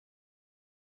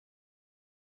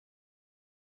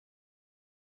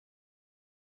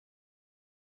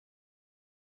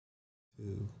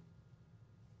2.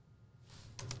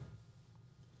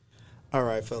 All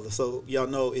right, fellas. So y'all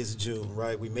know it's June,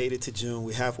 right? We made it to June.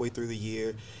 We're halfway through the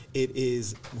year. It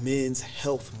is Men's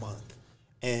Health Month.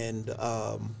 And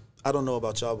I don't know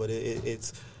about y'all, but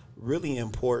it's really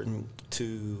important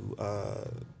to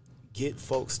get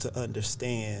folks to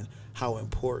understand how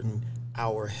important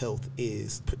our health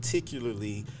is,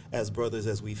 particularly as brothers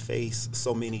as we face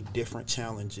so many different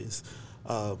challenges.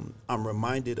 I'm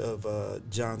reminded of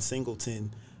John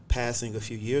Singleton passing a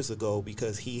few years ago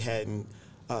because he hadn't,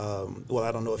 well,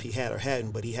 I don't know if he had or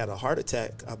hadn't, but he had a heart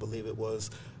attack, I believe it was,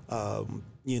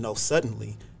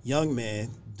 suddenly. Young man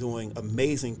doing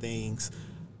amazing things,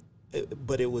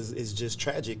 but it's just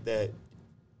tragic that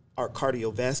our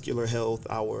cardiovascular health,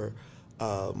 our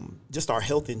just our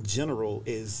health in general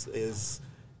is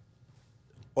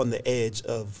on the edge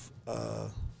of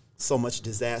so much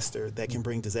disaster that can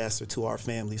bring disaster to our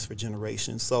families for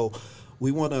generations. So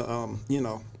we want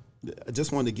to, I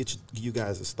just wanted to get you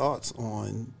guys' thoughts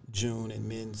on June and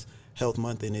Men's Health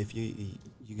Month, and if you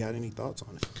got any thoughts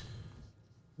on it.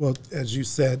 Well, as you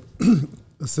said,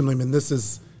 Assemblyman, this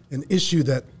is an issue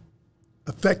that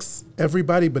affects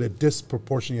everybody, but it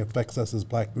disproportionately affects us as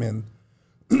black men.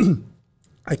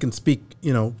 I can speak,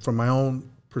 from my own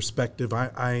perspective.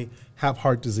 I have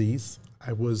heart disease.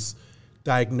 I was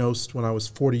diagnosed when I was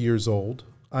 40 years old,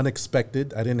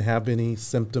 unexpected. I didn't have any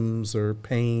symptoms or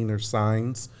pain or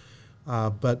signs,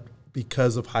 but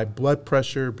because of high blood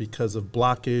pressure, because of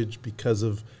blockage, because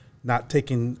of not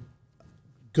taking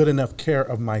good enough care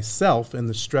of myself and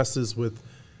the stresses with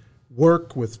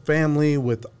work, with family,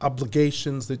 with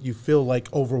obligations that you feel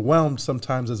like overwhelmed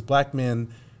sometimes as black men.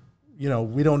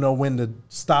 We don't know when to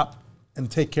stop and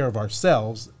take care of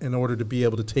ourselves in order to be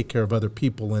able to take care of other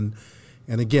people. And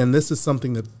again, this is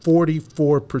something that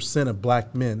 44% of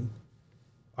black men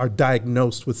are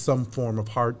diagnosed with some form of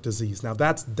heart disease. Now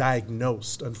that's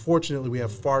diagnosed. Unfortunately, we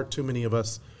have far too many of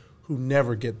us who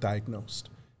never get diagnosed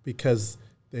because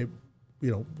we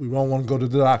won't want to go to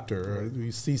the doctor, or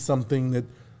we see something that,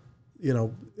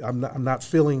 I'm not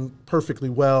feeling perfectly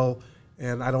well,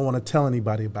 and I don't want to tell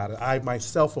anybody about it. I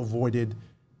myself avoided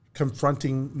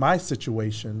confronting my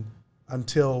situation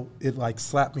until it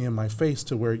slapped me in my face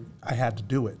to where I had to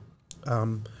do it.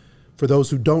 For those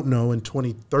who don't know, in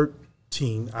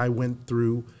 2013, I went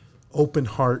through open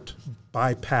heart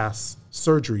bypass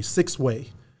surgery, 6-way,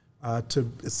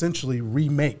 to essentially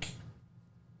remake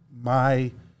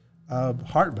my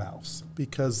heart valves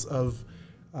because of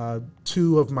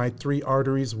 2 of my 3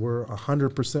 arteries were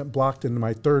 100% blocked, and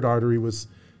my 3rd artery was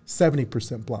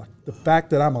 70% blocked. The fact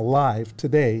that I'm alive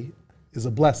today is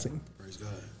a blessing. Praise God.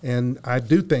 And I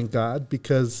do thank God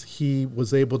because he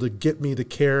was able to get me the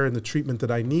care and the treatment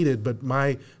that I needed. But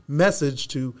my message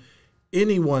to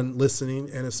anyone listening,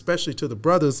 and especially to the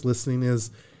brothers listening,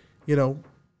 is,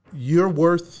 you're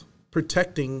worth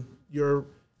protecting your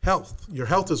health. Your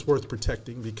health is worth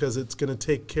protecting because it's going to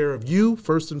take care of you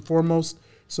first and foremost,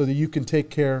 so that you can take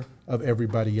care of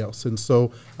everybody else. And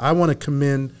so I want to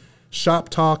commend Shop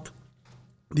Talk,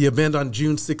 the event on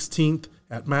June 16th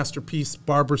at Masterpiece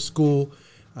Barber School.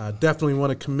 Definitely want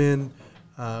to commend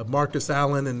Marcus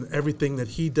Allen and everything that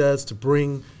he does to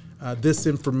bring this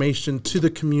information to the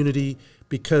community,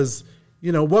 because,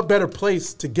 what better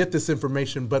place to get this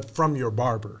information but from your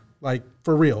barber?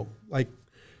 For real.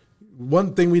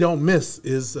 One thing we don't miss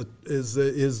is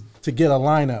to get a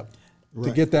lineup. Right.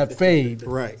 To get that fade,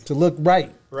 right, to look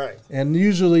right. Right. And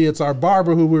usually it's our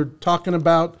barber who we're talking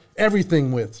about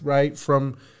everything with, right?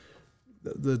 From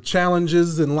the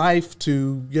challenges in life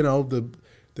to,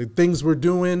 the things we're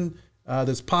doing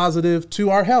that's positive,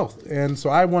 to our health. And so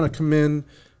I want to commend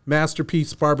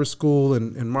Masterpiece Barber School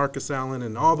and Marcus Allen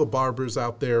and all the barbers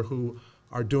out there who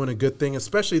are doing a good thing,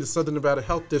 especially the Southern Nevada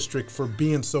Health District, for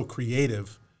being so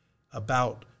creative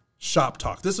about Shop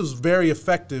Talk. This was very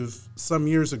effective some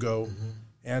years ago,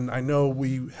 and I know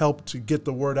we helped to get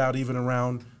the word out even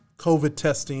around COVID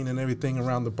testing and everything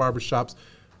around the barbershops.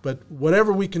 But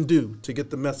whatever we can do to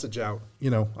get the message out,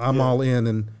 I'm all in.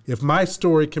 And if my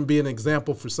story can be an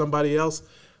example for somebody else,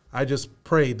 I just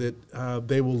pray that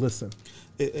they will listen.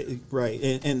 Right.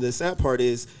 And the sad part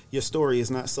is your story is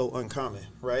not so uncommon,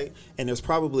 right? And there's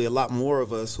probably a lot more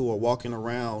of us who are walking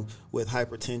around with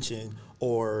hypertension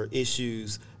or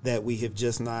issues that we have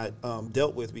just not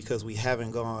dealt with because we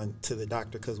haven't gone to the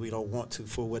doctor because we don't want to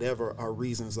for whatever our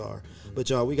reasons are. But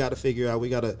y'all, we got to figure out, we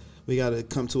got to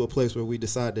come to a place where we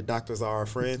decide that doctors are our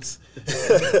friends,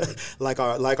 like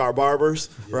our barbers,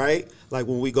 right? Like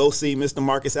when we go see Mr.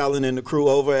 Marcus Allen and the crew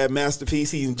over at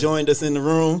Masterpiece, he's joined us in the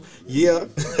room. Yeah.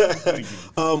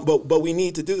 But we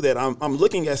need to do that. I'm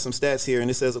looking at some stats here, and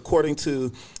it says, according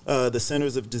to the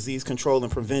Centers of Disease Control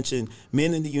and Prevention,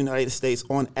 men in the United States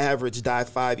on average die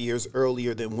 5 years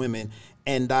earlier than women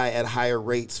and die at higher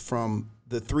rates from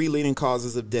the 3 leading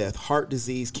causes of death: heart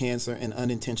disease, cancer, and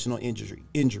unintentional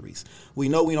injuries. We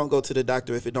know we don't go to the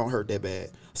doctor if it don't hurt that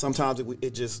bad. Sometimes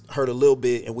it just hurt a little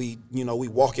bit, and we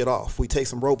walk it off. We take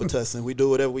some Robitussin, we do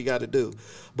whatever we got to do.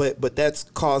 But that's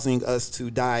causing us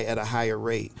to die at a higher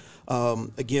rate.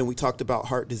 Again, we talked about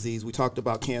heart disease. We talked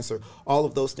about cancer. All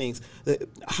of those things.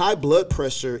 High blood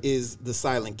pressure is the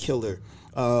silent killer.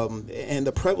 And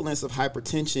the prevalence of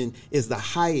hypertension is the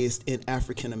highest in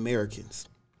African Americans,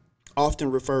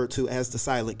 often referred to as the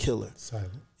silent killer.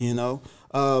 Silent. You know,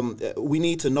 we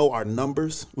need to know our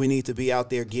numbers. We need to be out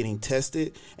there getting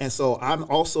tested. And so I'm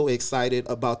also excited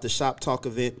about the Shop Talk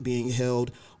event being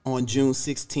held on June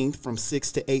 16th from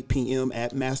 6 to 8 p.m.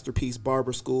 at Masterpiece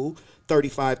Barber School,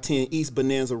 3510 East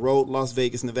Bonanza Road, Las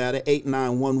Vegas, Nevada,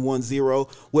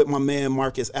 89110, with my man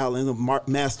Marcus Allen of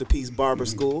Masterpiece Barber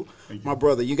School. My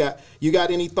brother, you got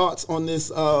any thoughts on this?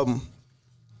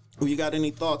 You got any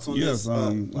thoughts on this?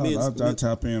 Yes, I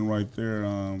tap in right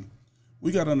there.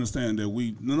 We got to understand that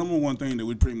the number one thing that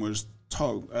we pretty much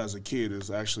taught as a kid is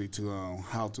actually to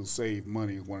how to save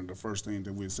money. One of the first things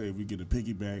that we say, we get a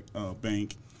piggy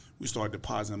bank, we start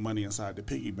depositing money inside the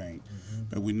piggy bank.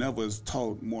 But we never was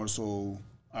taught more so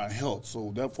health.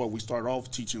 So therefore, we start off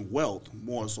teaching wealth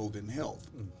more so than health.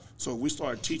 So we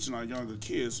start teaching our younger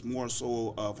kids more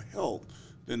so of health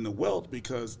than the wealth,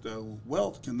 because the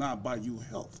wealth cannot buy you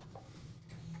health.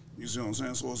 You see what I'm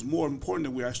saying? So it's more important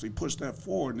that we actually push that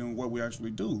forward than what we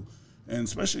actually do. And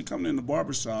especially coming in the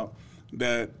barbershop,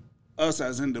 that us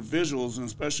as individuals, and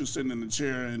especially sitting in the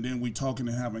chair and then we talking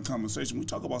and having conversation, we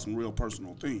talk about some real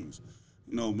personal things.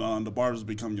 You know, the barbers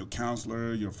become your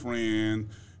counselor, your friend,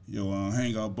 your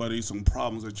hangout buddy, some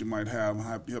problems that you might have,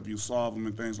 help you solve them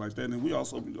and things like that. And we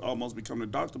also almost become the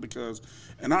doctor, because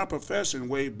in our profession,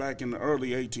 way back in the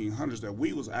early 1800s, that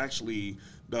we was actually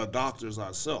the doctors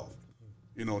ourselves.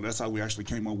 You know, that's how we actually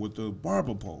came up with the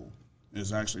barber pole.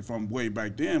 It's actually from way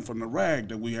back then, from the rag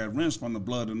that we had rinsed from the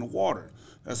blood and the water.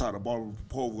 That's how the barber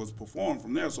pole was performed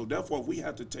from there. So therefore, we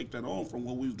have to take that on from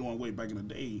what we was doing way back in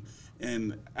the day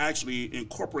and actually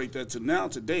incorporate that to now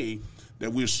today,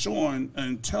 that we're showing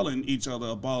and telling each other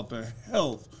about the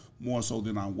health more so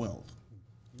than our wealth.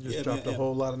 You just dropped a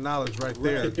whole lot of knowledge right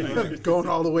there, going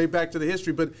all the way back to the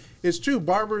history. But it's true,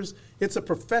 barbers, it's a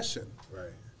profession. Right.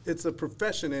 It's a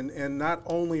profession, and not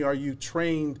only are you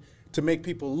trained to make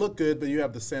people look good, but you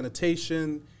have the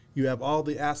sanitation, you have all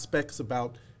the aspects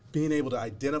about being able to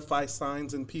identify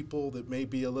signs in people that may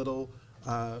be a little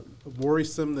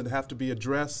worrisome, that have to be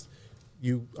addressed.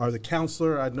 You are the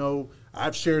counselor. I know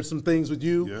I've shared some things with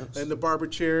you in the barber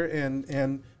chair,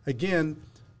 and again,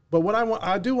 but what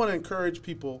I do want to encourage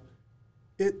people,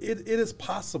 it is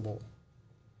possible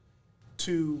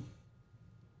to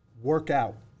work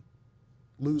out,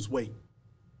 lose weight,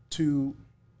 to,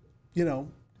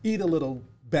 eat a little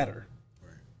better,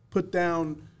 put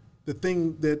down the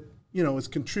thing that, is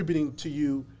contributing to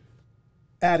you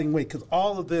adding weight, because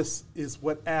all of this is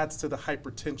what adds to the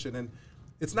hypertension. And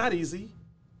it's not easy.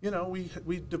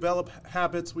 We develop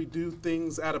habits, we do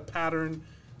things out of pattern.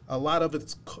 A lot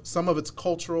of some of it's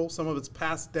cultural, some of it's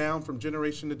passed down from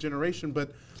generation to generation.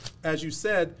 But as you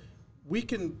said, we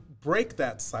can break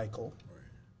that cycle.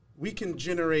 We can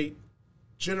generate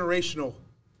generational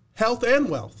health and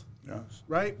wealth,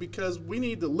 right? Because we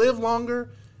need to live longer,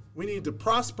 we need to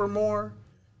prosper more,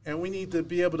 and we need to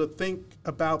be able to think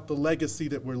about the legacy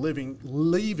that we're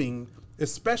leaving,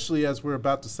 especially as we're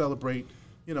about to celebrate,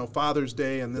 Father's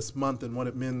Day and this month and what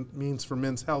it means for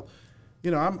men's health.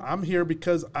 I'm here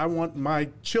because I want my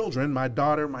children, my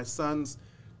daughter, my sons,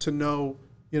 to know,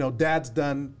 Dad's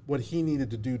done what he needed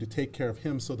to do to take care of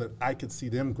him so that I could see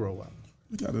them grow up.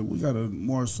 We gotta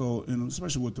more so, and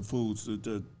especially with the foods,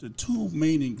 the two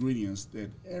main ingredients that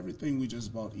everything we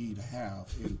just about eat have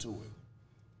into it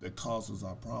that causes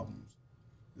our problems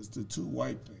is the two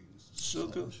white things: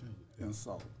 sugar and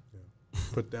salt. Yeah.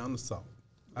 Put down the salt.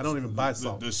 I don't even buy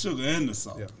salt. The sugar and the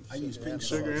salt. Yeah. I use pink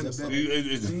sugar and the salt.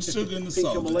 It's sugar and the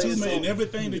salt. The two main,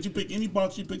 everything that you pick, any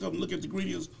box you pick up and look at the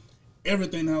ingredients,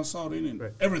 Everything has salt in it.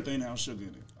 Right. Everything has sugar in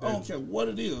it. I don't care what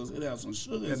it is. It has some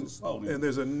sugar and some salt in it. And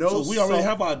there's a no. So we already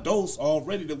have our dose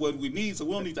already to what we need. So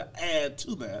we don't need to add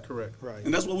to that. Correct. Right.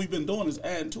 And that's what we've been doing is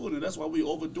adding to it, and that's why we're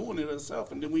overdoing it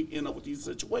ourselves, and then we end up with these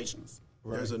situations.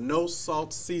 Right. There's a no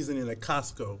salt seasoning at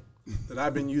Costco that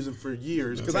I've been using for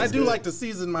years because I do like to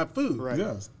season my food. Right.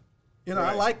 Yes. You know,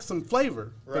 I like some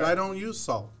flavor, but I don't use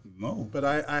salt. No. But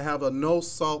I have a no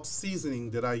salt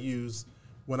seasoning that I use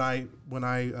when I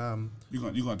You're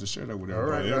going to have to share that with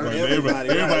right, everybody.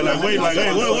 right. Everybody like, wait, like,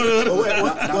 hey,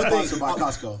 what? One thing, Sponsored by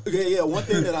Costco. yeah. One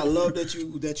thing that I love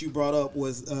that you brought up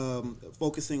was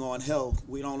focusing on health.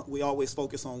 We always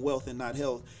focus on wealth and not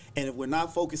health. And if we're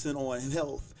not focusing on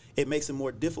health, it makes it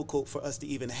more difficult for us to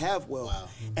even have wealth. Wow.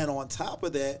 And on top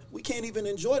of that, we can't even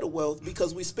enjoy the wealth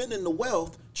because we're spending the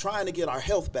wealth trying to get our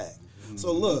health back.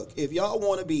 So look, if y'all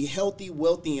want to be healthy,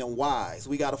 wealthy, and wise,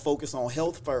 we got to focus on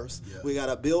health first. Yeah. We got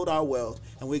to build our wealth,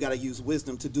 and we got to use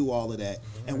wisdom to do all of that.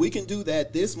 And we can do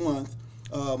that this month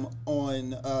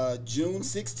on June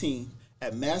 16th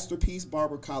at Masterpiece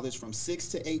Barber College from 6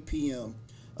 to 8 p.m.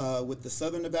 With the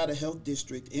Southern Nevada Health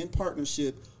District in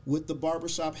partnership with the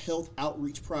Barbershop Health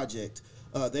Outreach Project.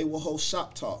 They will host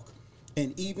Shop Talk,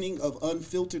 an evening of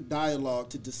unfiltered dialogue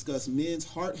to discuss men's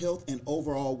heart health and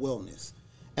overall wellness.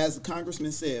 As the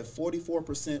congressman said,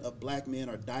 44% of black men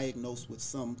are diagnosed with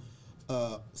some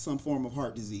form of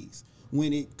heart disease.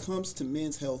 When it comes to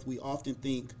men's health, we often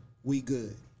think we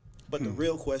good. But the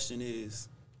real question is,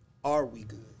 are we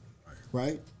good?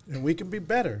 Right? and we can be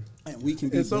better. And we can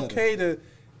be It's better. okay to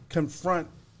confront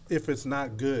if it's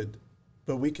not good,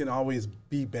 but we can always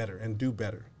be better and do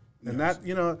better. And that,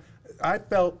 you know, I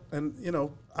felt, and you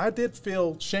know, I did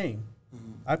feel shame.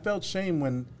 Mm-hmm. I felt shame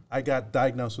when I got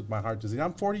diagnosed with my heart disease.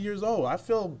 I'm 40 years old. I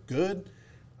feel good.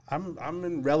 I'm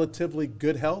in relatively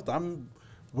good health. I'm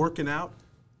working out.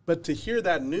 But to hear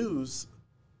that news,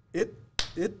 it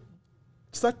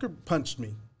sucker punched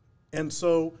me. And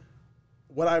so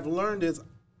what I've learned is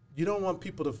you don't want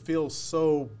people to feel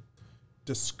so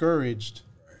discouraged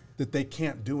that they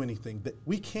can't do anything. That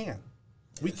we can.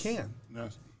 We can.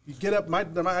 Yes. You get up.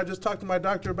 I just talked to my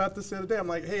doctor about this the other day. I'm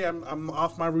like, hey, I'm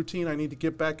off my routine. I need to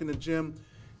get back in the gym.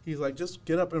 He's like, just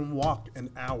get up and walk an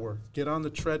hour. Get on the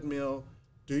treadmill.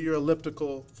 Do your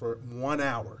elliptical for 1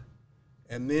 hour.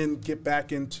 And then get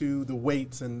back into the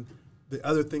weights and the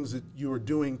other things that you are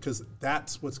doing, because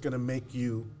that's what's going to make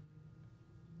you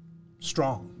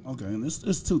strong. Okay, and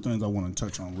there's two things I want to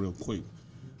touch on real quick.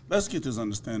 Let's get this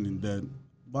understanding that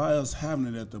by us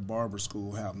having it at the barber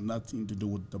school have nothing to do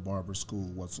with the barber school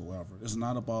whatsoever. It's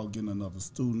not about getting another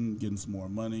student, getting some more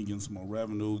money, getting some more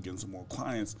revenue, getting some more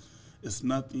clients. It's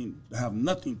nothing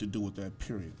to do with that,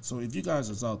 period. So if you guys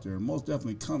is out there, most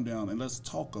definitely come down and let's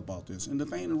talk about this. And the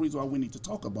reason why we need to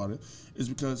talk about it is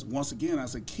because, once again,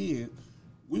 as a kid,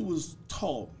 we was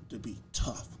taught to be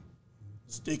tough,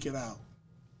 stick it out,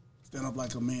 stand up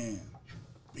like a man,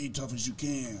 be tough as you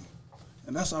can.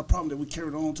 And that's our problem that we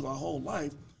carried on to our whole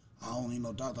life. I don't need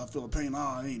no doctor. I feel a pain.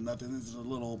 Oh, it ain't nothing. It's a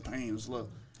little old pain. It's a little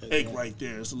ache right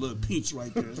there. It's a little pinch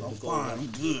right there. I'm fine. I'm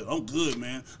good. I'm good,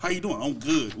 man. How you doing? I'm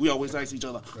good. We always ask each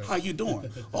other, how you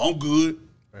doing? Oh, I'm good.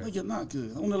 No, you're not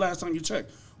good. When the last time you checked?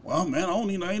 Well, man, I don't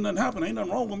need, ain't nothing happening. Ain't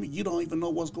nothing wrong with me. You don't even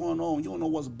know what's going on. You don't know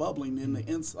what's bubbling in the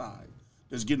inside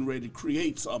that's getting ready to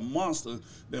create a monster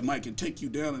that might can take you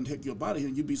down and take your body,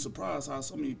 and you'd be surprised how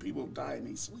so many people die in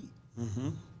their sleep. Mm-hmm.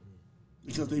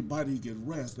 Because their bodies get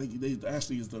rest. They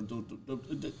actually is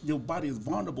your body is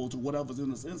vulnerable to whatever's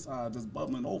in this inside that's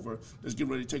bubbling over, that's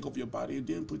getting ready to take over your body and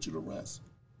then put you to rest.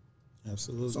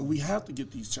 Absolutely. So we have to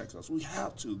get these checkups. We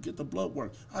have to get the blood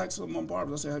work. I asked some of my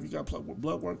barbers, I said, have you got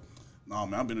blood work? No,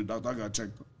 man, I've been to the doctor. I got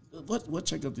checked. What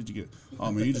checkup did you get?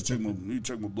 Oh, man, you just checked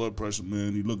my blood pressure,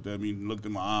 man. He looked at me, looked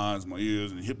in my eyes, my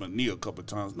ears, and hit my knee a couple of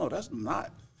times. No, that's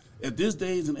not. At this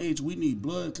days and age, we need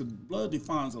blood, because blood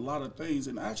defines a lot of things.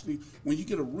 And actually, when you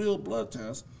get a real blood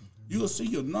test, you'll see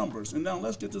your numbers. And now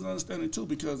let's get this understanding, too,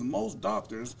 because most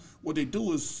doctors, what they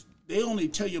do is they only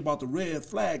tell you about the red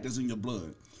flag that's in your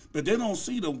blood. But they don't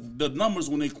see the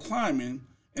numbers when they're climbing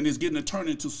and it's getting to turn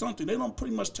into something. They don't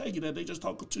pretty much tell you that. They just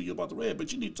talk to you about the red.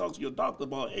 But you need to talk to your doctor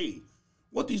about, hey,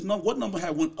 what number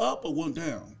have went up or went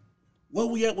down? Where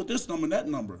we at with this number and that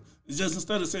number? It's just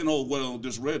instead of saying, oh, well,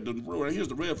 this here's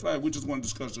the red flag, we just want to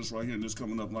discuss this right here and this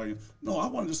coming up. Like, no, I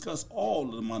want to discuss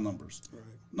all of my numbers, right,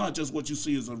 not just what you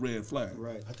see as a red flag.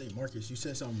 Right. I think, Marcus, you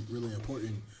said something really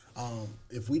important.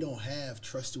 If we don't have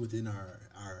trust within our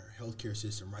healthcare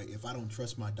system, right, if I don't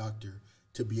trust my doctor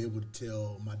to be able to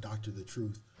tell my doctor the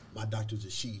truth, my doctor's a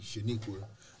she, Shaniqua,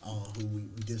 who we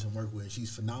did some work with, and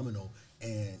she's phenomenal,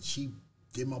 and she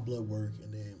did my blood work,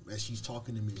 and then as she's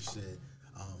talking to me, she said,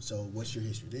 So what's your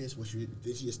history? Then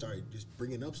she just started just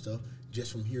bringing up stuff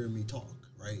just from hearing me talk,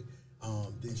 right?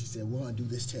 Then she said, we're going to do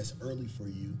this test early for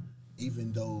you,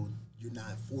 even though you're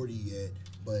not 40 yet,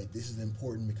 but this is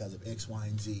important because of X, Y,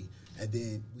 and Z. And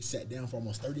then we sat down for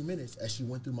almost 30 minutes as she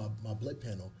went through my blood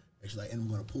panel. And she's like, and I'm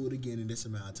going to pull it again in this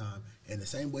amount of time. And the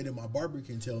same way that my barber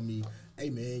can tell me, hey,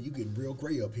 man, you getting real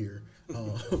gray up here.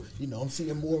 I'm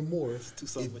seeing more and more. Do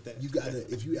something with that.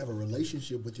 If you have a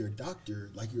relationship with your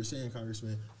doctor, like you were saying,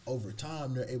 Congressman, over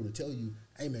time, they're able to tell you,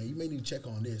 hey, man, you may need to check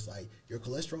on this. Like, your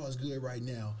cholesterol is good right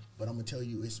now, but I'm going to tell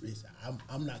you,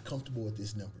 I'm not comfortable with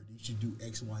this number. You should do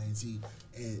X, Y, and Z.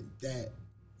 And that,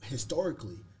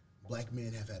 historically, black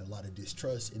men have had a lot of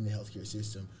distrust in the healthcare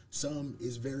system. Some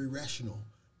is very rational.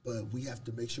 But we have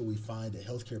to make sure we find a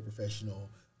healthcare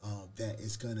professional that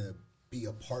is going to be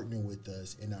a partner with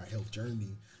us in our health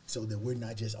journey so that we're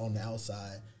not just on the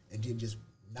outside and then just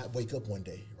not wake up one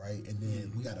day, right? And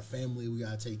then we got a family we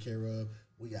got to take care of.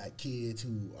 We got kids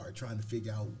who are trying to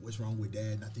figure out what's wrong with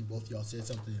dad. And I think both of y'all said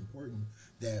something important,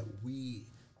 that we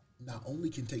not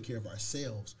only can take care of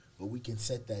ourselves, but we can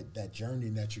set that journey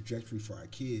and that trajectory for our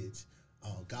kids.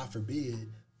 God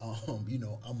forbid,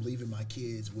 I'm leaving my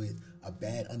kids with a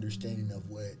bad understanding of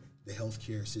what the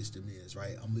healthcare system is,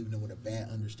 right? I'm leaving them with a bad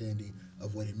understanding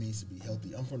of what it means to be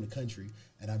healthy. I'm from the country,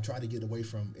 and I'm trying to get away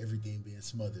from everything being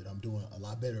smothered. I'm doing a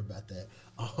lot better about that.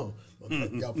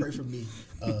 Y'all pray for me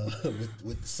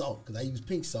with the salt, because I use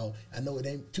pink salt. I know it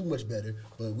ain't too much better,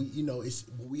 but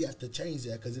we have to change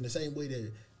that, because in the same way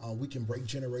that we can break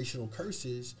generational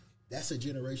curses, that's a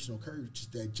generational curse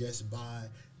that just by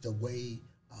the way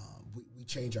we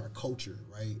change our culture,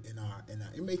 right? And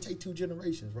it may take 2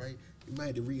 generations, right? We might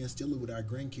have to reinstill it with our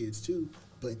grandkids too,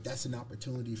 but that's an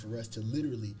opportunity for us to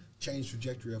literally change the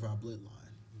trajectory of our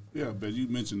bloodline. Yeah, but you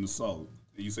mentioned the salt.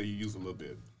 You say you use a little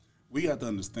bit. We have to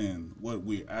understand what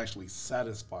we're actually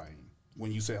satisfying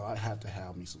when you say, I have to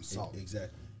have me some salt.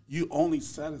 Exactly. You only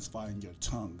satisfying your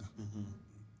tongue. Mm-hmm.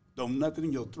 Don't nothing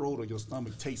in your throat or your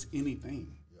stomach taste anything.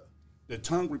 The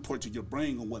tongue report to your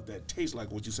brain on what that tastes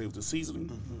like, what you say with the seasoning.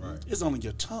 Mm-hmm. Right. It's only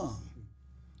your tongue.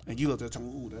 And you got that tongue,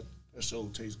 ooh, that sure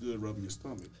tastes good rubbing your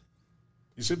stomach.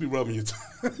 You should be rubbing your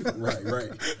tongue.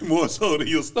 Right. More so than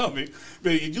your stomach.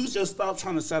 But you just stop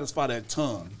trying to satisfy that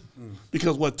tongue.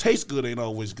 Because what tastes good ain't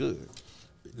always good.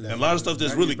 And a lot of stuff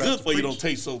that's really good for you don't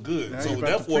taste so good. So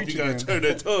therefore, you got to turn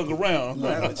that tongue around. You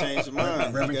got to change your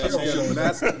mind. You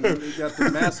got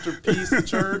the masterpiece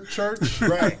church.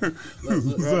 Right.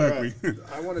 Exactly.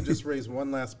 I want to just raise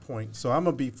one last point. So I'm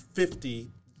going to be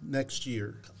 50 next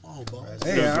year. Oh, boss.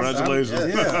 Hey,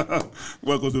 congratulations. Yeah.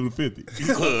 Welcome to the 50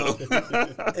 club.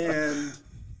 And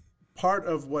part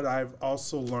of what I've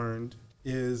also learned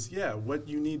is, what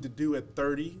you need to do at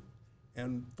 30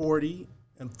 and 40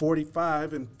 and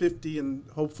 45 and 50 and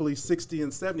hopefully 60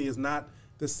 and 70 is not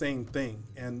the same thing.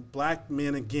 And black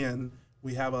men, again,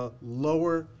 we have a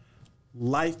lower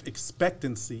life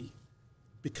expectancy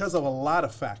because of a lot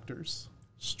of factors.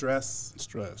 Stress,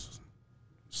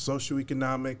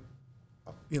 socioeconomic,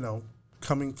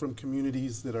 coming from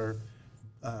communities that are,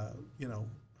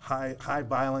 high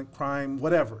violent crime,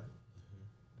 whatever.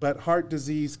 But heart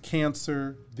disease,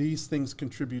 cancer, these things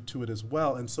contribute to it as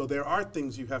well. And so there are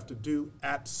things you have to do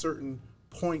at certain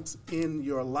points in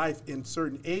your life, in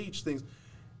certain age things.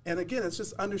 And again, it's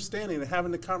just understanding and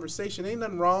having the conversation. Ain't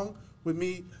nothing wrong with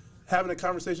me having a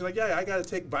conversation like, I got to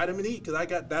take vitamin E because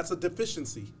that's a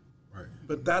deficiency. Right.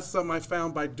 But that's something I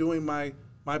found by doing my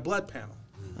blood panel.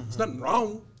 Mm-hmm. There's nothing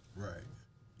wrong. Right.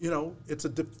 It's a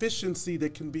deficiency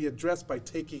that can be addressed by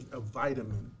taking a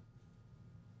vitamin.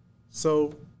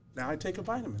 So now I take a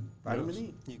vitamin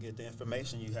E. You get the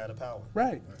information, you have the power.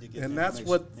 Right. And that's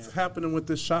what's happening with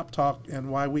this Shop Talk and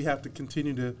why we have to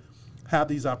continue to have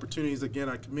these opportunities. Again,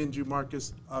 I commend you,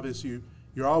 Marcus. Obviously,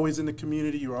 you're always in the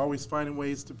community. You're always finding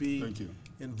ways to be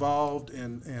involved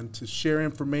and to share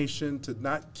information, to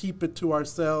not keep it to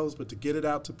ourselves, but to get it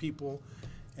out to people.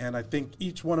 And I think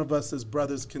each one of us as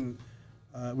brothers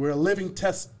we're a living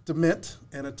testament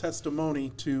and a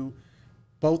testimony to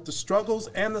both the struggles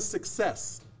and the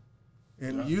success.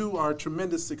 And you are a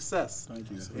tremendous success. Thank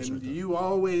you. And you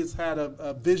always had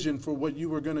a vision for what you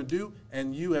were going to do,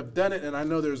 and you have done it, and I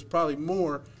know there's probably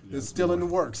more that's still in the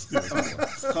works.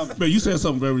 But you said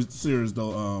something very serious,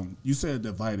 though. You said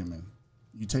the vitamin.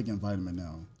 You're taking vitamin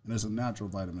now, and it's a natural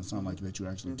vitamin, something like that you're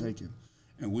actually taking.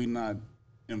 And we're not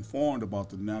informed about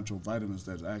the natural vitamins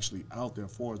that's actually out there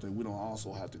for us, that we don't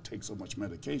also have to take so much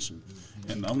medication.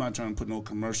 And I'm not trying to put no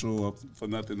commercial up for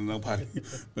nothing to nobody,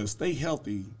 but stay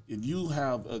healthy. If you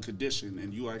have a condition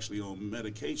and you actually on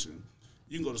medication,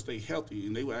 You can go to Stay Healthy,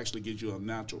 and they will actually get you a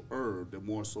natural herb that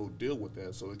more so deal with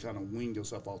that. So it kind of wean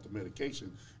yourself off the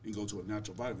medication and go to a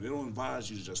natural vitamin. They don't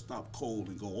advise you to just stop cold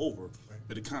and go over,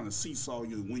 but it kind of seesaw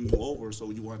you and wing you over,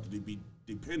 so you want to be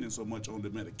dependent so much on the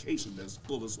medication that's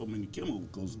full of so many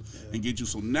chemicals, and get you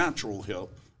some natural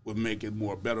help will make it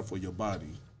more better for your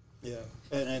body. Yeah,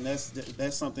 and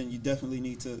that's something you definitely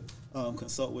need to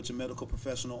consult with your medical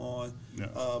professional on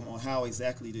how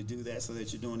exactly to do that, so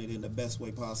that you're doing it in the best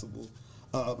way possible.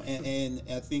 And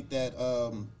I think that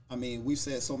I mean, we've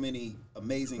said so many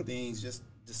amazing things, just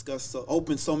discussed,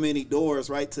 opened so many doors,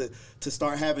 right, to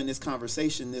start having this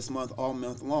conversation this month, all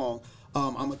month long.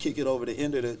 I'm gonna kick it over to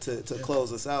Ender to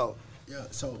close us out. Yeah,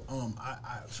 so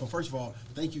so first of all,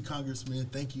 thank you, Congressman,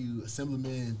 thank you,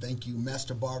 Assemblyman, thank you,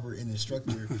 Master Barber and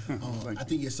Instructor. I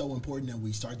think it's so important that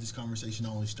we start this conversation,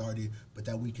 not only started, but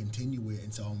that we continue it.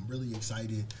 And so I'm really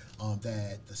excited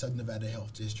that the Southern Nevada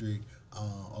Health District,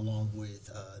 along with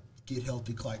Get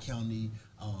Healthy Clark County,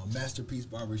 Masterpiece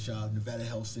Barbershop, Nevada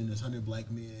Health Centers, 100 Black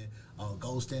Men,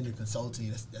 Gold Standard Consulting,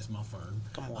 that's my firm,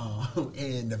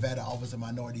 and Nevada Office of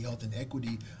Minority Health and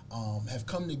Equity have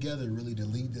come together really to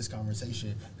lead this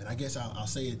conversation. And I guess I'll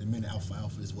say it in a minute, Alpha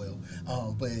Alpha as well.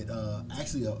 But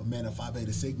actually a man of Phi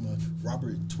Beta Sigma,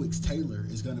 Robert Twix Taylor,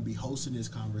 is going to be hosting this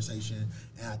conversation.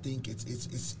 And I think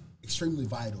it's extremely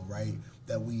vital, right,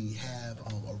 that we have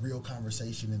a real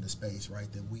conversation in the space,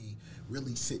 right, that we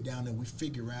really sit down and we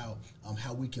figure out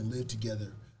how we can live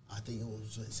together. I think it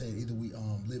was said either we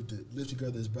live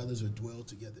together as brothers or dwell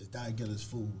together, die together as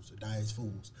fools or die as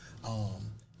fools.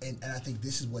 And I think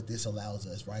this is what this allows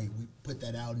us, right? We put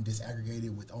that out and disaggregate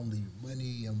it with only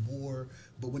money and war.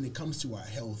 But when it comes to our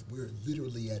health, we're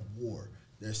literally at war.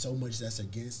 There's so much that's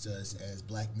against us as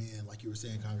Black men, like you were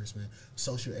saying, Congressman,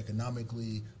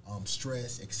 socioeconomically,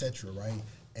 stress, etc., right?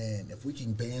 And if we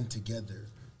can band together,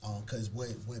 because what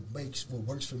works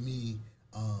for me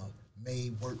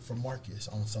may work for Marcus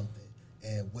on something,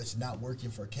 and what's not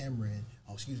working for Cameron,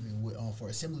 for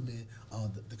Assemblyman,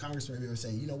 the Congressman may be able to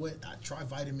say, you know what, try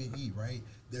vitamin E, right?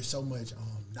 There's so much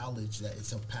knowledge that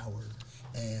it's of power.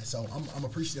 And so I'm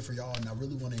appreciative for y'all, and I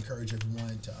really want to encourage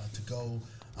everyone to go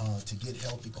to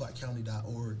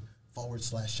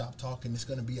gethealthyclarkcounty.org/SHOPTALK, and it's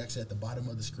going to be actually at the bottom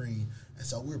of the screen. And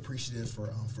so we're appreciative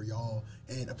for y'all,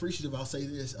 and appreciative, I'll say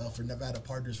this, for Nevada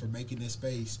Partners for making this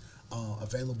space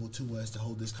available to us to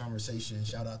hold this conversation.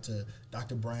 Shout out to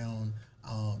Dr. Brown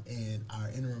and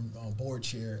our interim board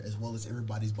chair, as well as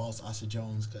everybody's boss, Asha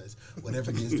Jones, because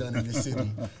whatever gets done in this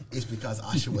city is because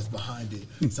Asha was behind it.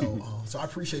 So I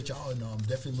appreciate y'all, and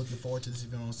definitely looking forward to this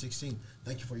event on 16th.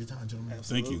 Thank you for your time, gentlemen.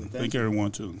 Thank you. Thank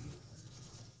everyone, too.